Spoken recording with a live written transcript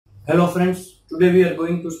Hello friends, today we are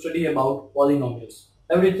going to study about polynomials.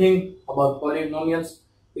 Everything about polynomials.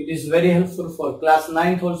 It is very helpful for class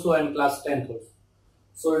 9th also and class 10th also.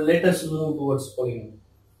 So let us move towards polynomials.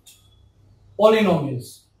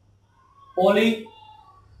 Polynomials. Poly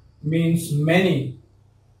means many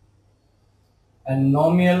and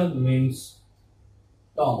nomial means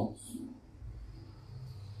terms.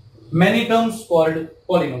 Many terms called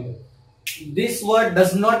polynomial. This word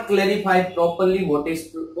does not clarify properly what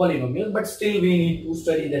is polynomial, but still we need to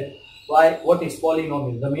study that. What is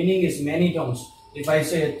polynomial? The meaning is many terms. If I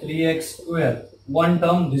say 3x square, one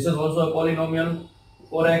term, this is also a polynomial.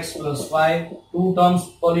 4x plus 5, two terms,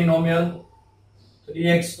 polynomial.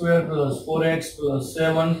 3x square plus 4x plus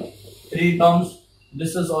 7, three terms,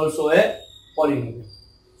 this is also a polynomial.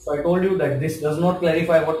 So I told you that this does not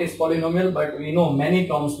clarify what is polynomial, but we know many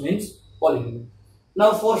terms means polynomial.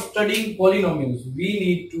 Now for studying polynomials, we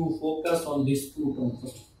need to focus on these two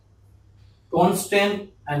terms.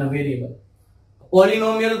 Constant and a variable. A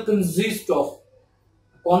polynomial consists of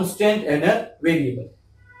a constant and a variable.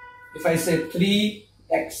 If I say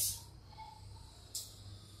 3x,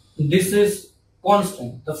 this is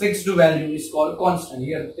constant. The fixed value is called constant.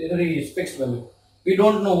 Here 3 is fixed value. We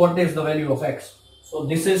don't know what is the value of x. So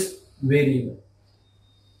this is variable.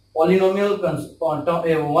 Polynomial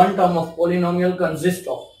one term of polynomial consists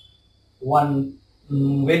of one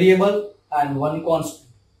variable and one constant.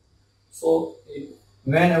 So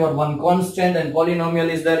whenever one constant and polynomial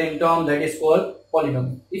is there in term, that is called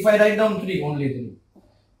polynomial. If I write down 3, only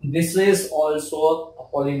 3, this is also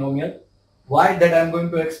a polynomial. Why? That I am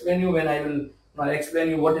going to explain you when I will explain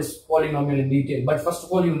you what is polynomial in detail. But first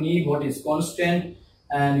of all, you need what is constant,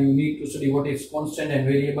 and you need to study what is constant and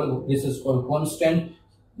variable. This is called constant.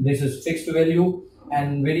 This is fixed value,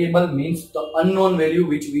 and variable means the unknown value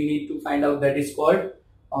which we need to find out, that is called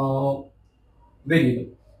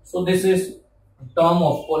variable. So this is a term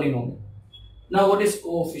of polynomial. Now what is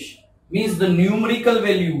coefficient? Means the numerical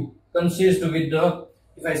value consists with the,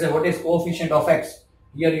 if I say what is coefficient of x,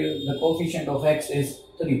 here the coefficient of x is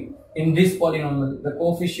 3. In this polynomial, the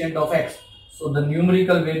coefficient of x, so the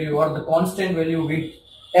numerical value or the constant value with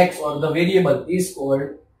x or the variable is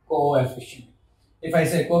called coefficient. If I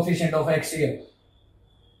say coefficient of x here,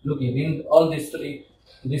 look here, in all these three,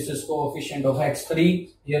 this is coefficient of x 3,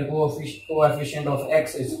 here coefficient of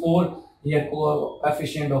x is 4, here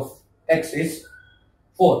coefficient of x is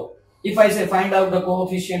 4. If I say find out the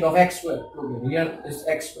coefficient of x square, look here is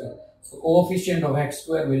x square, so coefficient of x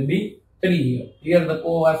square will be 3 here. Here the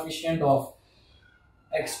coefficient of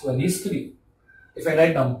x square is 3. If I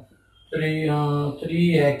write down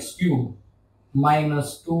 3x cube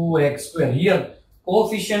minus 2x square, here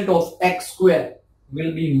coefficient of x square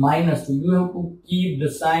will be minus 2. You have to keep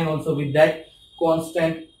the sign also with that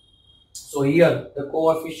constant. So here the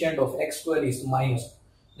coefficient of x square is minus.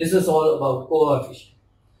 This is all about coefficient.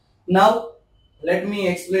 Now let me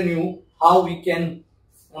explain you how we can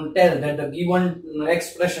tell that the given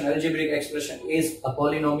expression, algebraic expression, is a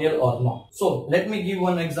polynomial or not. So let me give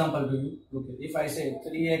one example to you. Look, if I say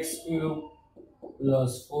 3x cube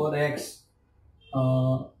plus 4x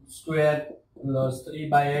square plus 3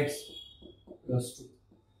 by x plus 2.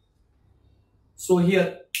 So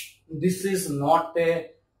here this is not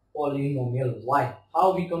a polynomial. Why?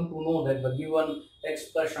 How we come to know that the given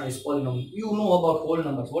expression is polynomial? You know about whole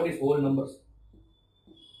numbers. What is whole numbers?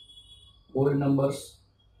 Whole numbers.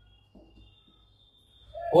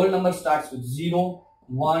 Whole number starts with 0,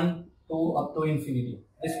 1, 2 up to infinity.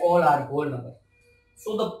 These all are whole numbers.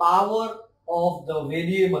 So the power of the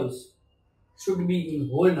variables should be in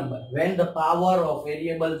whole number. When the power of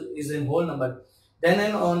variables is in whole number, then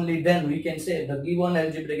and only then we can say the given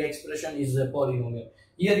algebraic expression is a polynomial.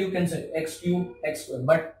 Here you can say x cube, x square,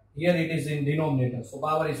 but here it is in denominator, so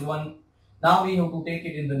power is 1. Now we have to take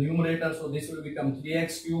it in the numerator, so this will become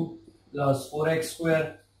 3x cube plus 4x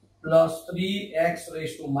square plus 3x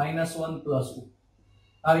raised to minus 1 plus 2.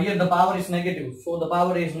 Now here the power is negative, so the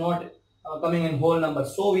power is not coming in whole number,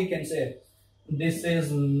 so we can say this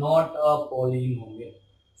is not a polynomial.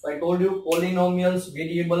 So I told you polynomials,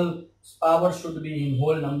 variable power should be in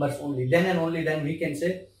whole numbers only. Then and only then we can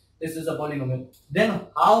say this is a polynomial. Then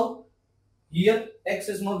how? Here x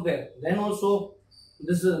is not there. Then also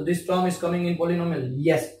this term is coming in polynomial.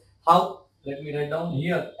 Yes. How? Let me write down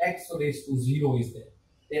here. X raised to 0 is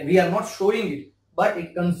there. We are not showing it, but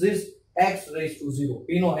it consists x raised to 0.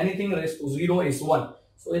 We know anything raised to 0 is 1.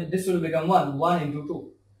 So this will become 1 into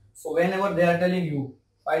 2. So whenever they are telling you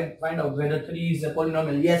find out whether 3 is a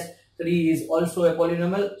polynomial, yes, 3 is also a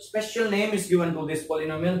polynomial. Special name is given to this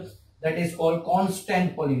polynomial, that is called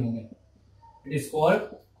constant polynomial. It is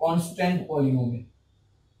called constant polynomial.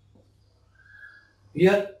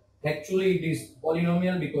 Here actually it is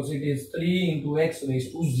polynomial because it is 3 into x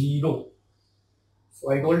raised to 0.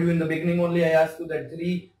 So I told you in the beginning only, I asked you that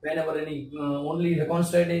 3, whenever any only the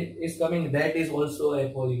constant is coming, that is also a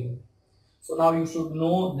polynomial. So now you should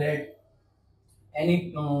know that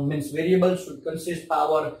any means variable should consist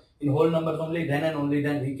power in whole numbers only, then and only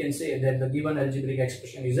then we can say that the given algebraic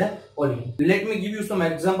expression is a polynomial. Let me give you some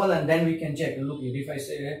example and then we can check. Look here, if I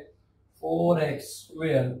say 4x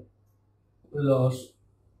square plus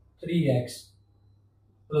 3x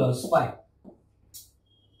plus 5.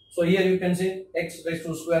 So here you can say x raised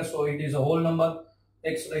to square, so it is a whole number,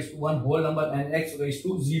 x raised to 1 whole number, and x raised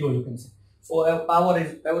to 0 you can say. So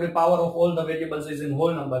every power of all the variables is in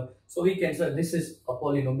whole number. So we can say this is a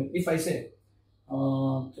polynomial. If I say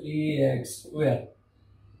 3x square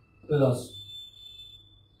plus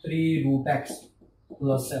 3 root x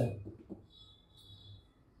plus 7.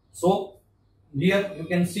 So here you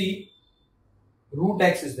can see root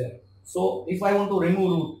x is there. So if I want to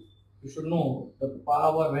remove root, you should know the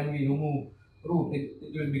power when we remove root, it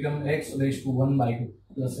will become x raised to 1 by 2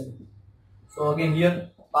 plus 7. So again here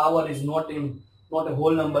power is not a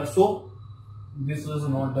whole number, so this is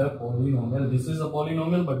not a polynomial. This is a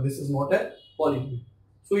polynomial, but this is not a polynomial.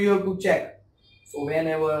 So you have to check. So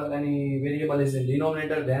whenever any variable is in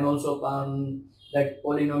denominator, then also that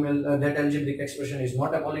polynomial, that algebraic expression is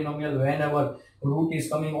not a polynomial. Whenever root is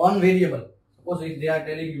coming on variable, suppose if they are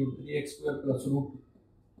telling you 3x square plus root 2,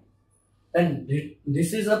 then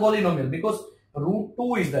this is a polynomial because root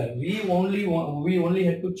 2 is there. We only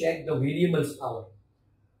have to check the variable's power.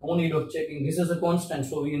 No need of checking. This is a constant,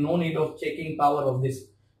 so we no need of checking power of this.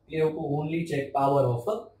 We have to only check power of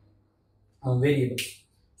a variable.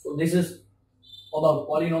 So this is about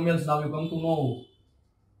polynomials. Now you come to know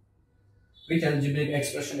which algebraic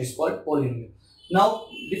expression is called polynomial. Now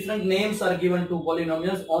different names are given to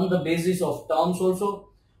polynomials on the basis of terms also,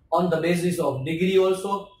 on the basis of degree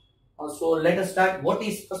also. So let us start.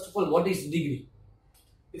 First of all, what is degree?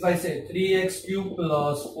 If I say 3x cube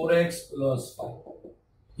plus 4x plus 5.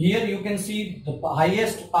 Here you can see the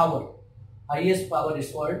highest power. Highest power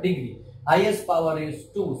is called degree. Highest power is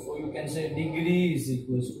 2. So you can say degree is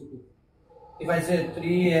equals to 2. If I say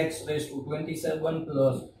 3x raised to 27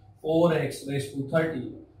 plus 4x raised to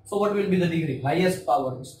 30. So what will be the degree? Highest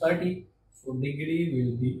power is 30. So degree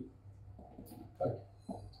will be 30.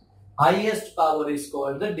 Highest power is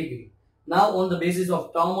called the degree. Now on the basis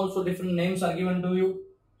of term also different names are given to you.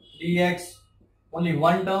 dx only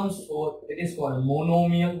one term, so it is called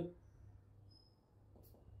monomial.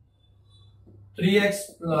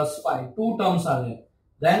 3x plus 5, two terms are there,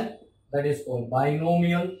 then that is called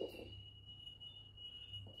binomial.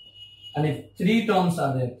 And if three terms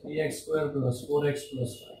are there, 3x square plus 4x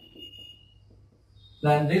plus 5,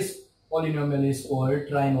 then this polynomial is called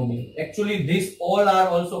trinomial. Actually these all are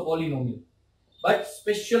also polynomial, but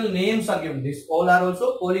special names are given. These all are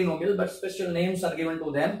also polynomial, but special names are given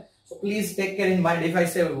to them. So please take care in mind if I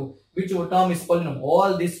say which term is polynomial.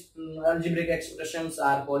 All these algebraic expressions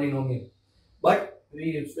are polynomial, but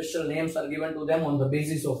special names are given to them on the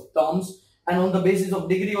basis of terms, and on the basis of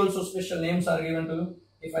degree also special names are given to you.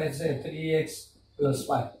 If I say 3x plus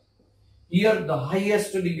 5, here the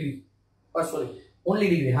highest degree, only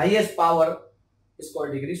degree, highest power is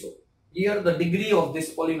called degree. So here the degree of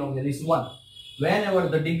this polynomial is 1. Whenever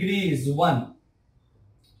the degree is 1,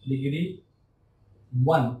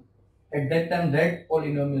 at that time that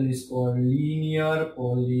polynomial is called linear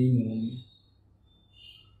polynomial.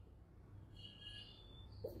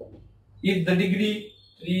 If the degree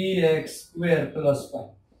 3x square plus 5,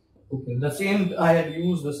 okay, the same I had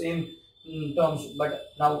used the same terms, but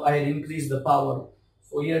now I had increased the power.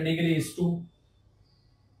 So here degree is 2.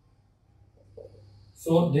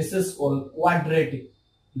 So this is called quadratic.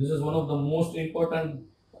 This is one of the most important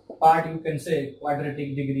part, you can say,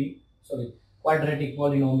 quadratic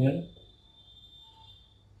polynomial,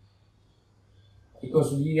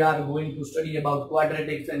 because we are going to study about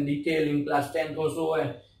quadratics in detail in class 10th also,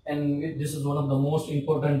 and this is one of the most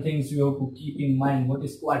important things you have to keep in mind. What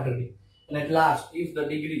is quadratic? And at last, if the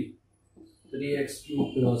degree 3x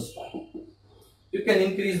cube plus 5, you can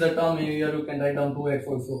increase the term here, you can write down 2x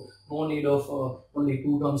also. No need of only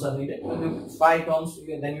 2 terms are needed. 5 terms,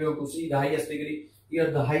 then you have to see the highest degree. Here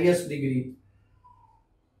the highest degree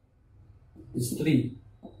is 3.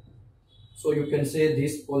 So you can say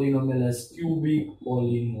this polynomial as cubic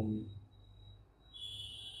polynomial.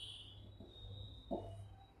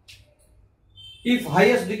 If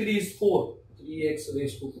highest degree is 4, 3x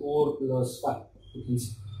raised to 4 plus 5, you can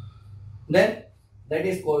see, then that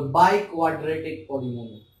is called biquadratic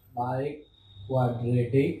polynomial.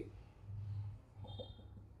 Biquadratic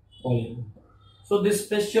polynomial. So these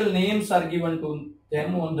special names are given to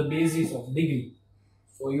them on the basis of degree.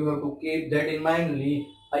 So you have to keep that in mind.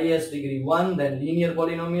 Highest degree 1, then linear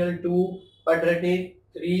polynomial 2, quadratic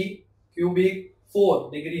 3, cubic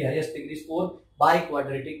 4, degree highest degree is 4,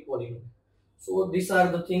 biquadratic polynomial. So these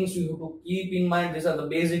are the things you have to keep in mind. These are the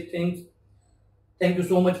basic things. Thank you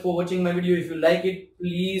so much for watching my video. If you like it,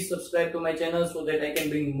 please subscribe to my channel so that I can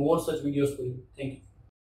bring more such videos for you. Thank you.